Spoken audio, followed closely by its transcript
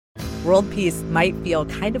World peace might feel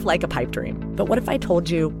kind of like a pipe dream, but what if I told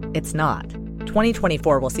you it's not?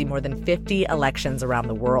 2024 will see more than 50 elections around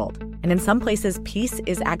the world, and in some places, peace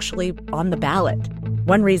is actually on the ballot.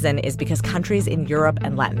 One reason is because countries in Europe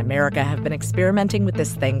and Latin America have been experimenting with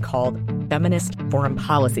this thing called feminist foreign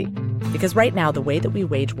policy. Because right now, the way that we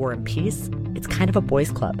wage war and peace, it's kind of a boys'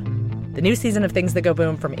 club. The new season of Things That Go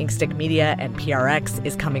Boom from Inkstick Media and PRX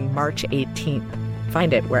is coming March 18th.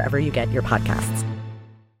 Find it wherever you get your podcasts.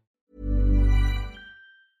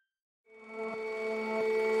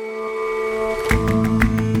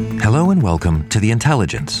 Hello and welcome to The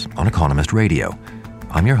Intelligence on Economist Radio.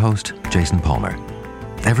 I'm your host, Jason Palmer.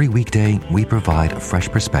 Every weekday, we provide a fresh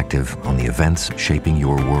perspective on the events shaping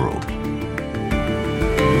your world.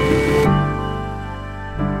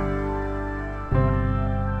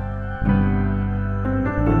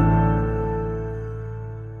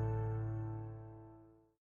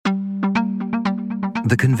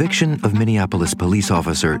 The conviction of Minneapolis police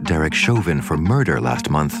officer Derek Chauvin for murder last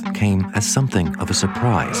month came as something of a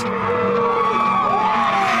surprise.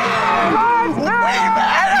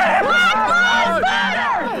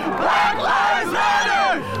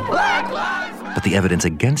 But the evidence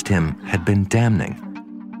against him had been damning.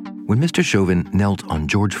 When Mr. Chauvin knelt on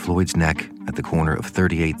George Floyd's neck at the corner of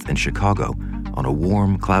 38th and Chicago on a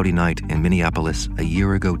warm, cloudy night in Minneapolis a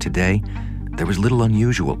year ago today, there was little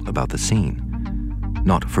unusual about the scene.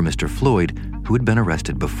 Not for Mr. Floyd, who had been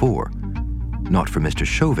arrested before. Not for Mr.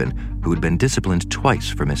 Chauvin, who had been disciplined twice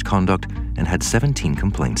for misconduct and had 17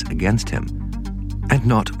 complaints against him. And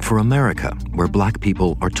not for America, where black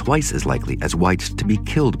people are twice as likely as whites to be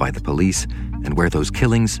killed by the police, and where those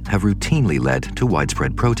killings have routinely led to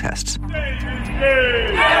widespread protests.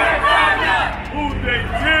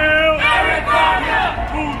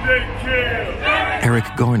 Eric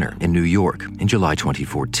Garner in New York in July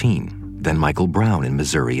 2014. Then Michael Brown in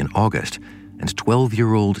Missouri in August, and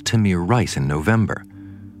 12-year-old Tamir Rice in November.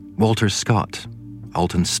 Walter Scott,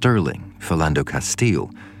 Alton Sterling, Philando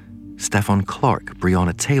Castile, Stephon Clark,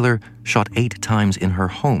 Breonna Taylor, shot 8 times in her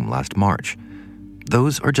home last March.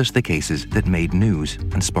 Those are just the cases that made news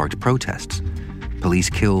and sparked protests.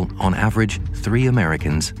 Police kill, on average, 3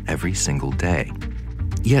 Americans every single day.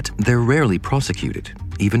 Yet they're rarely prosecuted,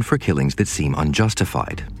 even for killings that seem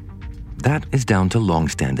unjustified. That is down to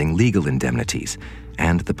long-standing legal indemnities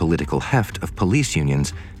and the political heft of police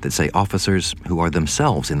unions that say officers who are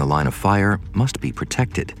themselves in the line of fire must be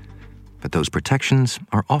protected. But those protections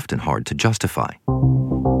are often hard to justify.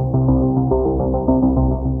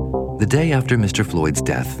 The day after Mr. Floyd's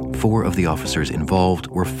death, 4 of the officers involved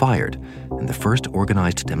were fired, and the first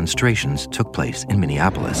organized demonstrations took place in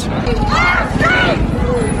Minneapolis.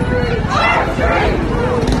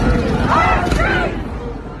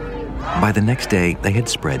 By the next day, they had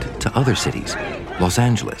spread to other cities, Los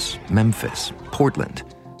Angeles, Memphis, Portland.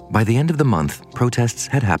 By the end of the month, protests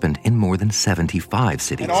had happened in more than 75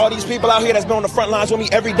 cities. And all these people out here that's been on the front lines with me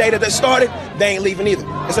every day that started, they ain't leaving either.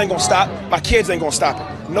 This ain't gonna stop. My kids ain't gonna stop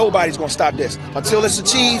it. Nobody's gonna stop this. Until it's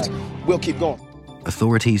achieved, we'll keep going.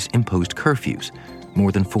 Authorities imposed curfews.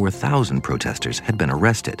 More than 4,000 protesters had been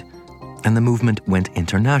arrested. And the movement went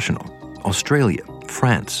international. Australia,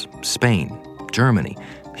 France, Spain, Germany,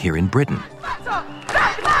 here in Britain.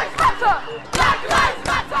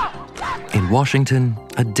 In Washington,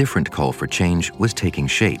 a different call for change was taking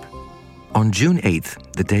shape. On June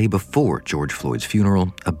 8th, the day before George Floyd's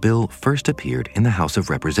funeral, a bill first appeared in the House of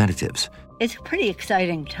Representatives. It's a pretty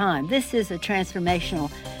exciting time. This is a transformational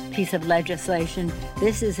piece of legislation.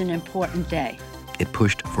 This is an important day. It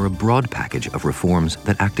pushed for a broad package of reforms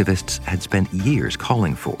that activists had spent years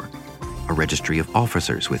calling for. A registry of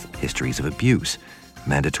officers with histories of abuse,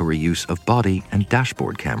 mandatory use of body and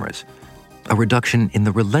dashboard cameras, a reduction in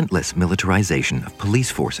the relentless militarization of police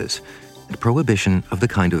forces, and prohibition of the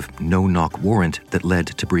kind of no-knock warrant that led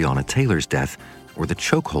to Breonna Taylor's death or the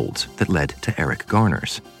chokeholds that led to Eric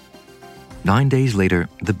Garner's. 9 days later,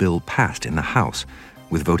 the bill passed in the House,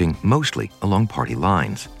 with voting mostly along party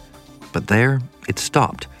lines. But there, it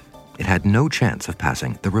stopped. It had no chance of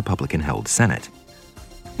passing the Republican-held Senate.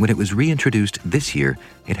 When it was reintroduced this year,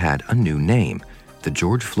 it had a new name, the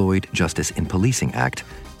George Floyd Justice in Policing Act,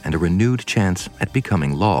 and a renewed chance at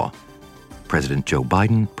becoming law. President Joe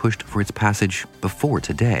Biden pushed for its passage before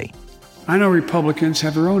today. I know Republicans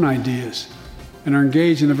have their own ideas and are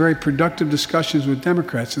engaged in very productive discussions with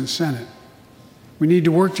Democrats in the Senate. We need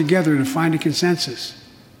to work together to find a consensus.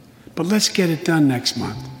 But let's get it done next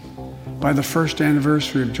month, by the first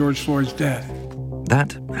anniversary of George Floyd's death.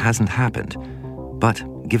 That hasn't happened. But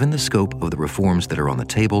given the scope of the reforms that are on the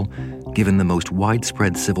table, given the most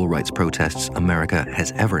widespread civil rights protests America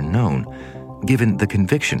has ever known, Given the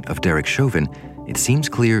conviction of Derek Chauvin, it seems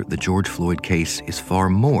clear the George Floyd case is far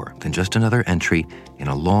more than just another entry in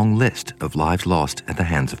a long list of lives lost at the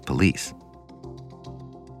hands of police.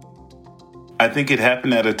 I think it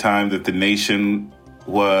happened at a time that the nation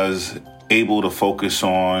was able to focus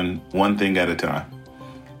on one thing at a time.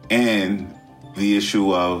 And the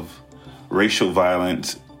issue of racial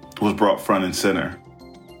violence was brought front and center.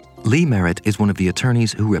 Lee Merritt is one of the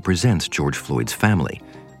attorneys who represents George Floyd's family.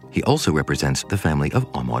 He also represents the family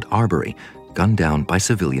of Ahmaud Arbery, gunned down by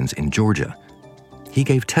civilians in Georgia. He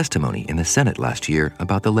gave testimony in the Senate last year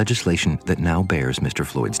about the legislation that now bears Mr.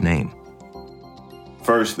 Floyd's name.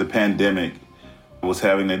 First, the pandemic was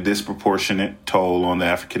having a disproportionate toll on the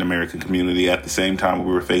African American community. At the same time,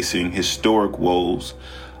 we were facing historic woes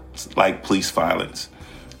like police violence.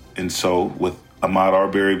 And so with Ahmaud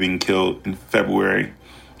Arbery being killed in February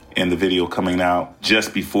and the video coming out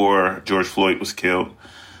just before George Floyd was killed,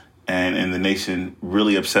 and the nation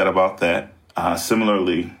really upset about that.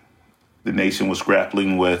 Similarly, the nation was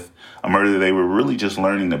grappling with a murder that they were really just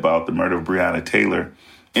learning about, the murder of Breonna Taylor.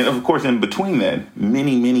 And of course, in between that,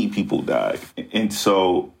 many people died. And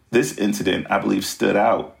so this incident, I believe, stood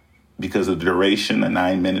out because of the duration, a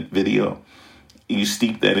 9-minute video. You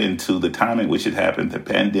steep that into the time in which it happened, the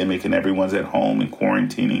pandemic, and everyone's at home and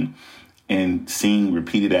quarantining and seeing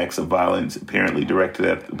repeated acts of violence apparently directed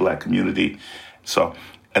at the Black community. So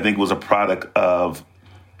I think it was a product of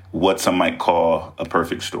what some might call a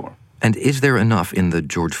perfect storm. And is there enough in the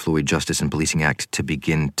George Floyd Justice and Policing Act to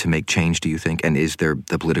begin to make change, do you think? And is there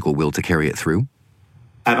the political will to carry it through?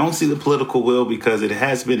 I don't see the political will because it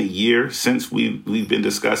has been a year since we've been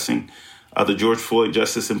discussing the George Floyd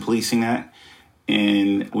Justice and Policing Act.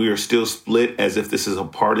 And we are still split as if this is a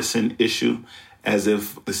partisan issue, as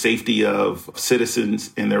if the safety of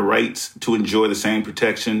citizens and their rights to enjoy the same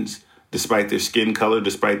protections despite their skin color,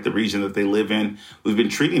 despite the region that they live in. We've been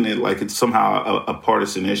treating it like it's somehow a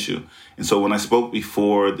partisan issue. And so when I spoke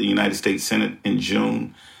before the United States Senate in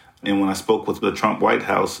June, and when I spoke with the Trump White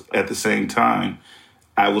House at the same time,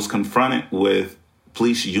 I was confronted with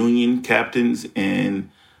police union captains and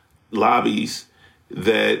lobbies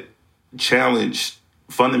that challenged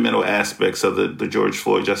fundamental aspects of the George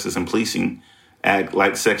Floyd Justice and Policing Act,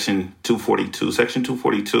 like Section 242. Section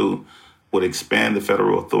 242 would expand the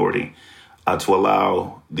federal authority to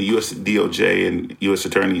allow the U.S. DOJ and U.S.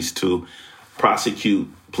 attorneys to prosecute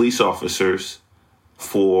police officers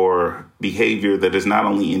for behavior that is not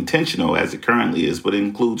only intentional, as it currently is, but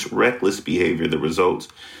includes reckless behavior that results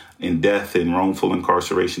in death and wrongful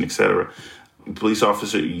incarceration, etc. Police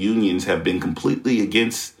officer unions have been completely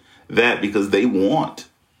against that because they want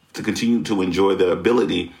to continue to enjoy the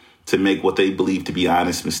ability to make what they believe to be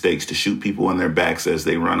honest mistakes, to shoot people in their backs as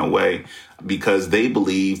they run away, because they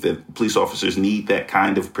believe that police officers need that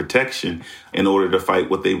kind of protection in order to fight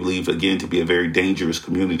what they believe, again, to be a very dangerous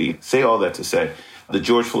community. Say all that to say, the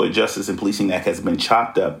George Floyd Justice and Policing Act has been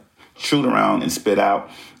chopped up, chewed around, and spit out,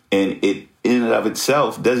 and it in and of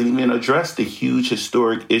itself doesn't even address the huge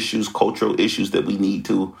historic issues, cultural issues that we need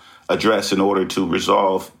to address in order to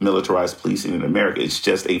resolve militarized policing in America. It's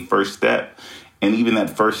just a first step. And even that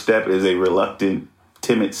first step is a reluctant,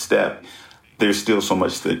 timid step. There's still so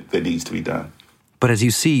much that needs to be done. But as you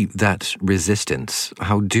see that resistance,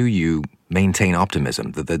 how do you maintain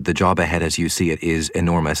optimism? The job ahead, as you see it, is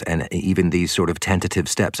enormous. And even these sort of tentative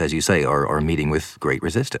steps, as you say, are meeting with great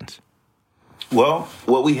resistance. Well,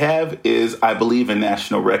 what we have is, I believe, a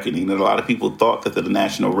national reckoning. And a lot of people thought that the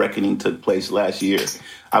national reckoning took place last year.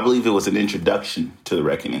 I believe it was an introduction to the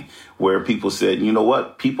reckoning where people said, you know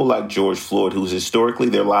what, people like George Floyd, who's historically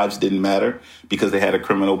their lives didn't matter because they had a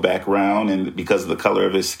criminal background and because of the color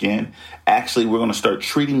of his skin. Actually, we're going to start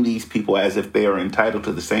treating these people as if they are entitled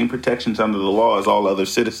to the same protections under the law as all other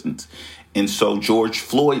citizens. And so George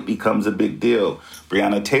Floyd becomes a big deal.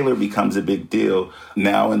 Breonna Taylor becomes a big deal.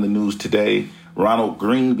 Now in the news today, Ronald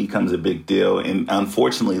Green becomes a big deal. And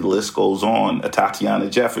unfortunately, the list goes on. Tatiana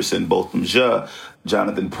Jefferson, Botham Jean,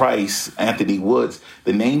 Jonathan Price, Anthony Woods.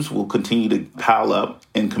 The names will continue to pile up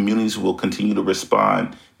and communities will continue to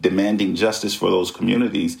respond, demanding justice for those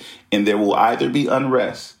communities. And there will either be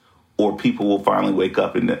unrest or people will finally wake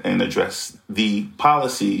up and address the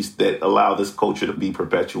policies that allow this culture to be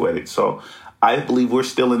perpetuated. So I believe we're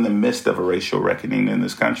still in the midst of a racial reckoning in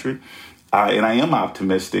this country. And I am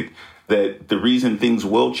optimistic that the reason things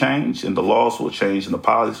will change and the laws will change and the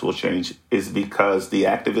policies will change is because the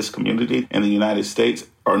activist community in the United States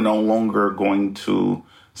are no longer going to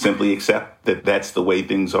simply accept that that's the way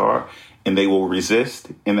things are, and they will resist.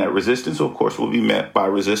 And that resistance, of course, will be met by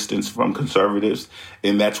resistance from conservatives,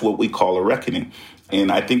 and that's what we call a reckoning. And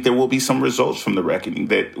I think there will be some results from the reckoning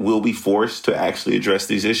that will be forced to actually address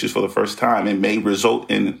these issues for the first time. It may result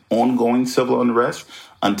in ongoing civil unrest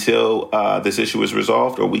until this issue is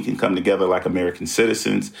resolved, or we can come together like American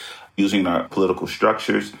citizens using our political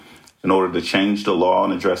structures in order to change the law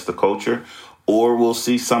and address the culture. Or we'll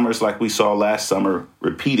see summers like we saw last summer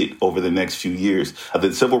repeated over the next few years.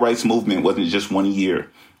 The civil rights movement wasn't just 1 year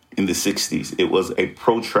in the 60s. It was a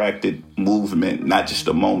protracted movement, not just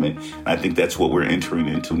a moment. And I think that's what we're entering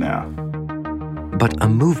into now. But a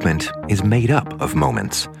movement is made up of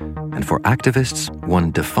moments. And for activists,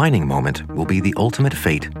 one defining moment will be the ultimate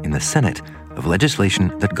fate in the Senate of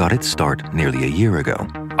legislation that got its start nearly a year ago.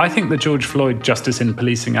 I think the George Floyd Justice in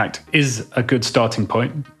Policing Act is a good starting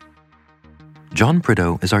point. John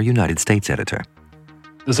Prideaux is our United States editor.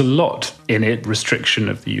 There's a lot in it: restriction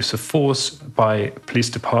of the use of force by police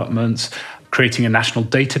departments, creating a national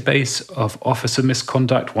database of officer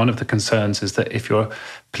misconduct. One of the concerns is that if you're a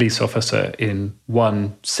police officer in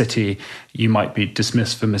one city, you might be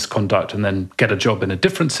dismissed for misconduct and then get a job in a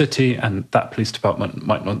different city, and that police department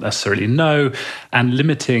might not necessarily know. And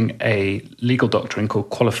limiting a legal doctrine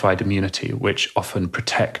called qualified immunity, which often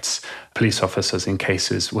protects police officers in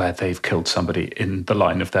cases where they've killed somebody in the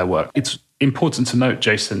line of their work. It's important to note,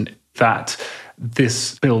 Jason, that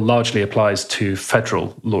this bill largely applies to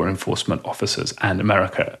federal law enforcement officers, and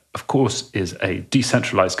America, of course, is a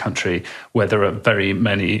decentralized country where there are very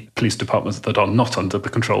many police departments that are not under the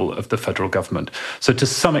control of the federal government. So to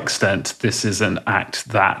some extent, this is an act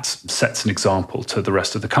that sets an example to the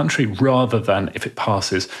rest of the country, rather than, if it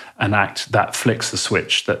passes, an act that flicks the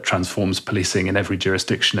switch that transforms policing in every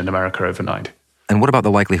jurisdiction in America overnight. And what about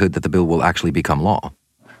the likelihood that the bill will actually become law?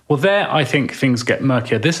 Well, there, I think things get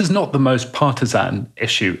murkier. This is not the most partisan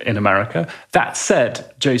issue in America. That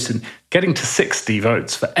said, Jason, getting to 60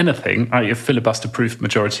 votes for anything, a filibuster-proof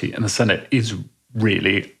majority in the Senate, is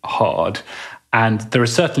really hard. And there are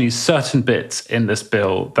certainly certain bits in this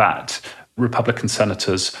bill that Republican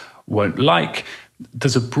senators won't like.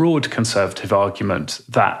 There's a broad conservative argument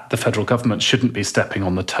that the federal government shouldn't be stepping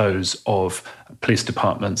on the toes of police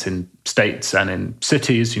departments in states and in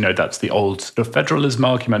cities. You know, that's the old sort of federalism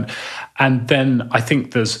argument. And then I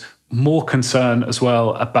think there's more concern as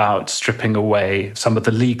well about stripping away some of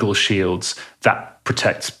the legal shields that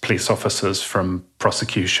protect police officers from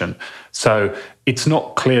prosecution. So it's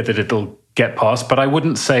not clear that it'll get passed, but I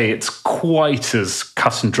wouldn't say it's quite as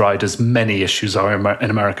cut and dried as many issues are in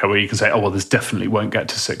America, where you can say, oh, well, this definitely won't get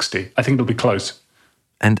to 60. I think it'll be close.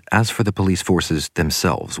 And as for the police forces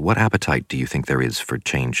themselves, what appetite do you think there is for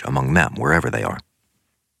change among them, wherever they are?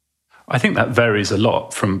 I think that varies a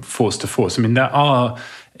lot from force to force. I mean, there are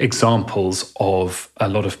examples of a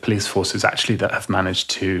lot of police forces actually that have managed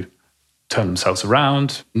to turn themselves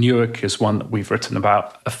around. Newark is one that we've written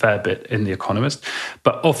about a fair bit in The Economist.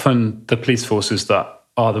 But often the police forces that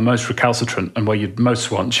are the most recalcitrant and where you'd most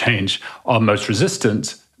want change are most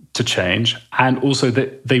resistant to change. And also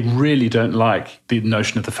that they really don't like the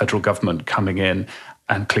notion of the federal government coming in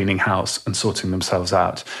and cleaning house and sorting themselves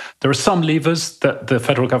out. There are some levers that the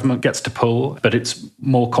federal government gets to pull, but it's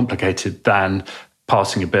more complicated than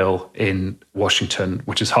passing a bill in Washington,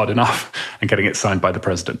 which is hard enough, and getting it signed by the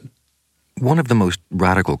president. One of the most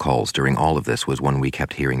radical calls during all of this was one we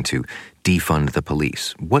kept hearing to defund the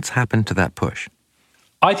police. What's happened to that push?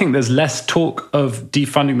 I think there's less talk of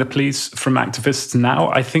defunding the police from activists now.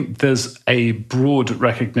 I think there's a broad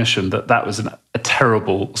recognition that that was a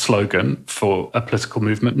terrible slogan for a political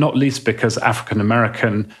movement, not least because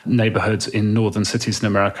African-American neighborhoods in northern cities in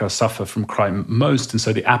America suffer from crime most. And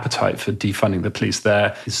so the appetite for defunding the police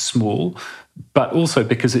there is small, but also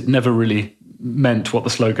because it never really meant what the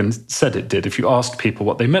slogan said it did. If you asked people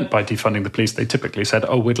what they meant by defunding the police, they typically said,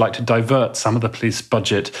 oh, we'd like to divert some of the police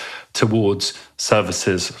budget towards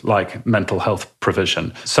services like mental health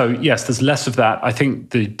provision. So yes, there's less of that. I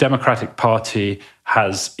think the Democratic Party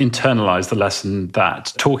has internalized the lesson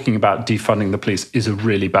that talking about defunding the police is a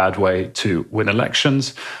really bad way to win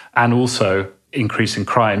elections. And also increasing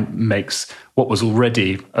crime makes what was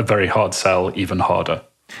already a very hard sell even harder.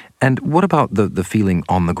 And what about the feeling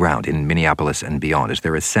on the ground in Minneapolis and beyond? Is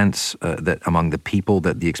there a sense that among the people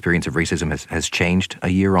that the experience of racism has changed a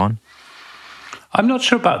year on? I'm not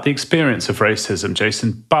sure about the experience of racism,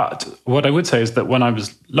 Jason, but what I would say is that when I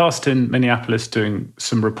was last in Minneapolis doing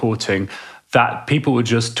some reporting, that people were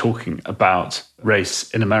just talking about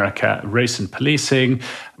race in America, race in policing,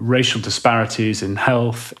 racial disparities in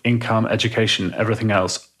health, income, education, everything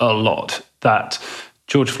else, a lot. That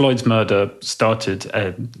George Floyd's murder started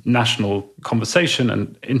a national conversation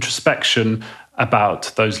and introspection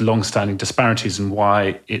about those long-standing disparities and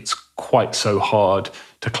why it's quite so hard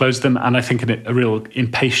to close them. And I think a real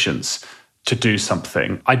impatience to do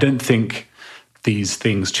something. I don't think these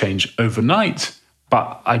things change overnight,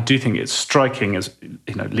 but I do think it's striking, as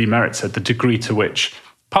Lee Merritt said, the degree to which,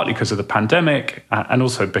 partly because of the pandemic and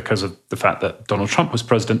also because of the fact that Donald Trump was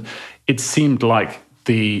president, it seemed like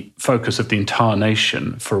the focus of the entire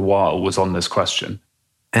nation for a while was on this question.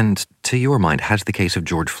 And to your mind, has the case of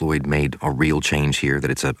George Floyd made a real change here, that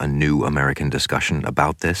it's a new American discussion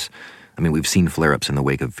about this? I mean, we've seen flare-ups in the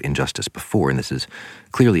wake of injustice before, and this is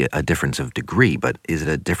clearly a difference of degree, but is it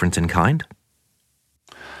a difference in kind?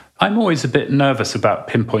 I'm always a bit nervous about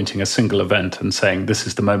pinpointing a single event and saying this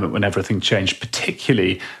is the moment when everything changed,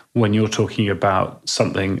 particularly when you're talking about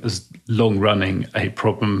something as long-running a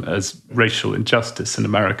problem as racial injustice in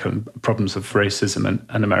America and problems of racism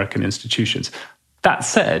and American institutions. That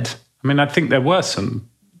said, I mean, I think there were some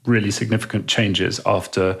really significant changes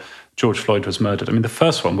after George Floyd was murdered. I mean, the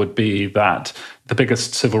first one would be that the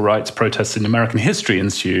biggest civil rights protests in American history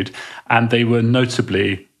ensued, and they were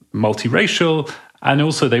notably multiracial, and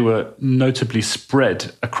also they were notably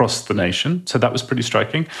spread across the nation. So that was pretty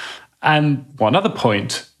striking. And one other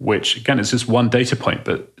point, which again is just one data point,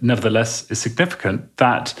 but nevertheless is significant,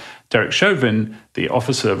 that Derek Chauvin, the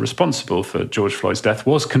officer responsible for George Floyd's death,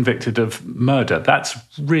 was convicted of murder. That's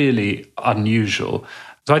really unusual.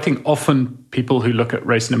 So I think often people who look at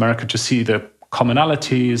race in America just see the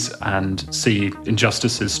commonalities and see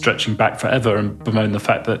injustices stretching back forever and bemoan the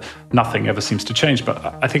fact that nothing ever seems to change. But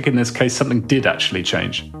I think in this case, something did actually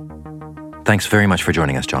change. Thanks very much for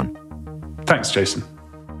joining us, John. Thanks, Jason.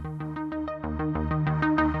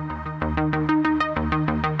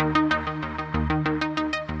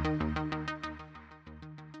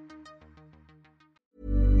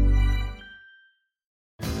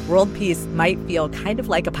 World peace might feel kind of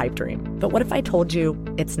like a pipe dream, but what if I told you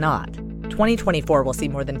it's not? 2024 will see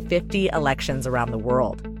more than 50 elections around the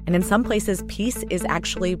world, and in some places, peace is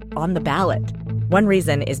actually on the ballot. One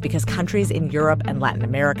reason is because countries in Europe and Latin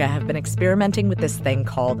America have been experimenting with this thing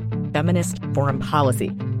called feminist foreign policy.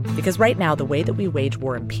 Because right now, the way that we wage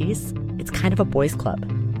war and peace, it's kind of a boys' club.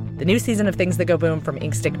 The new season of Things That Go Boom from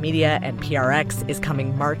Inkstick Media and PRX is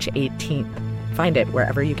coming March 18th. Find it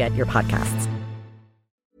wherever you get your podcasts.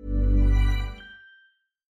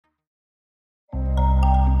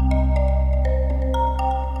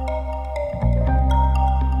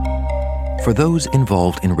 For those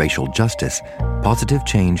involved in racial justice, positive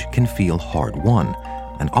change can feel hard-won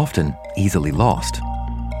and often easily lost.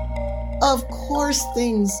 Of course,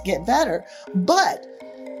 things get better, but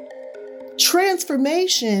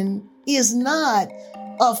transformation is not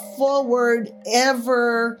a forward,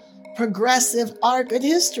 ever progressive arc in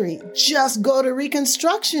history. Just go to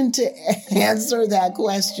Reconstruction to answer that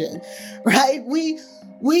question, right?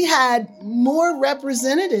 We had more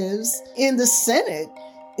representatives in the Senate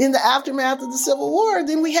in the aftermath of the Civil War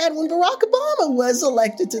than we had when Barack Obama was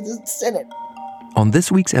elected to the Senate. On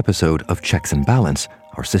this week's episode of Checks and Balance,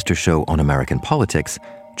 our sister show on American politics,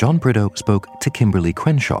 John Brito spoke to Kimberly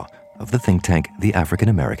Crenshaw of the think tank the African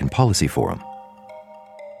American Policy Forum.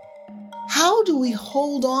 How do we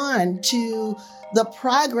hold on to the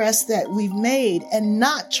progress that we've made and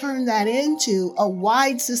not turn that into a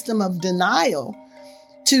wide system of denial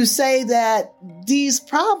to say that these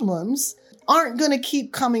problems aren't going to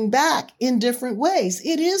keep coming back in different ways?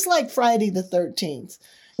 It is like Friday the 13th.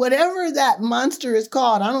 Whatever that monster is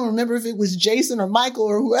called, I don't remember if it was Jason or Michael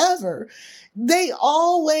or whoever, they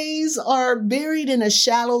always are buried in a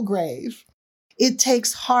shallow grave. It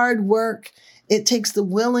takes hard work. It takes the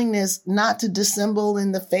willingness not to dissemble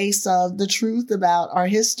in the face of the truth about our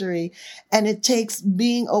history. And it takes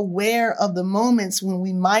being aware of the moments when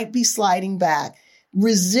we might be sliding back,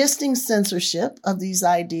 resisting censorship of these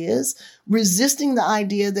ideas, resisting the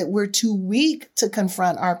idea that we're too weak to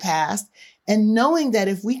confront our past, and knowing that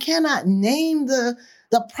if we cannot name the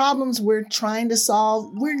problems we're trying to solve,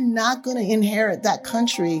 we're not going to inherit that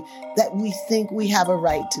country that we think we have a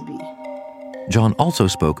right to be. John also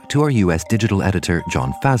spoke to our U.S. digital editor,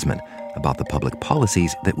 John Fasman, about the public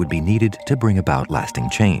policies that would be needed to bring about lasting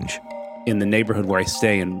change. In the neighborhood where I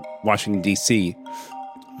stay in Washington, D.C.,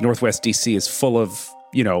 Northwest D.C. is full of,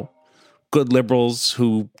 good liberals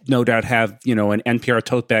who no doubt have, an NPR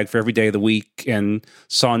tote bag for every day of the week and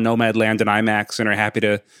saw Nomadland and IMAX and are happy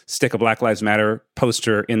to stick a Black Lives Matter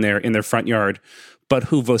poster in their front yard, but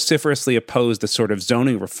who vociferously oppose the sort of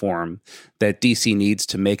zoning reform that D.C. needs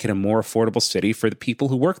to make it a more affordable city for the people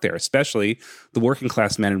who work there, especially the working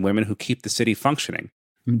class men and women who keep the city functioning.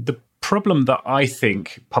 The problem that I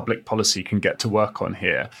think public policy can get to work on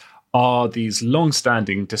here are these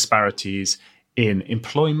long-standing disparities in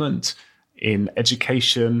employment, in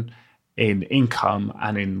education, in income,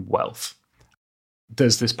 and in wealth.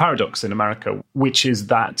 There's this paradox in America, which is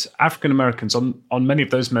that African Americans on many of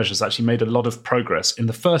those measures actually made a lot of progress in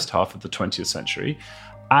the first half of the 20th century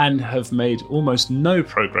and have made almost no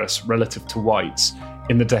progress relative to whites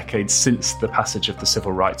in the decades since the passage of the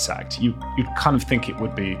Civil Rights Act. You'd kind of think it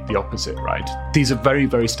would be the opposite, right? These are very,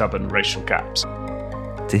 very stubborn racial gaps.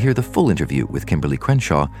 To hear the full interview with Kimberly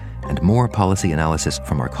Crenshaw and more policy analysis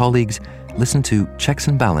from our colleagues, listen to Checks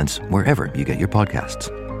and Balance wherever you get your podcasts.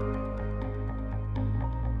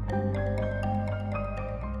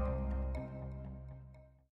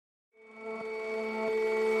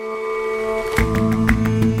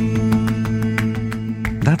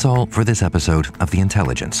 That's all for this episode of The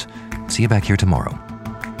Intelligence. See you back here tomorrow.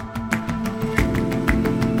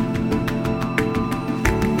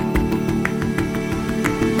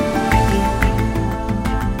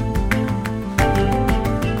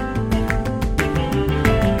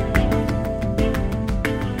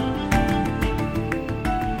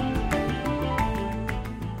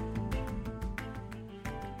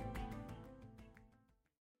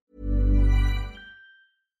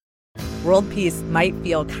 World peace might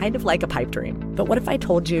feel kind of like a pipe dream, but what if I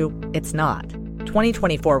told you it's not?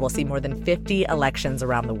 2024 will see more than 50 elections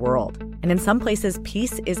around the world, and in some places,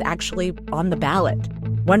 peace is actually on the ballot.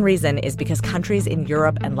 One reason is because countries in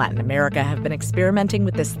Europe and Latin America have been experimenting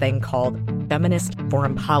with this thing called feminist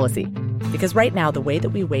foreign policy. Because right now, the way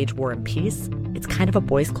that we wage war and peace, it's kind of a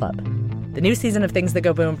boys' club. The new season of Things That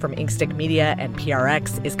Go Boom from Inkstick Media and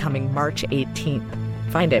PRX is coming March 18th.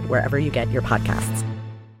 Find it wherever you get your podcasts.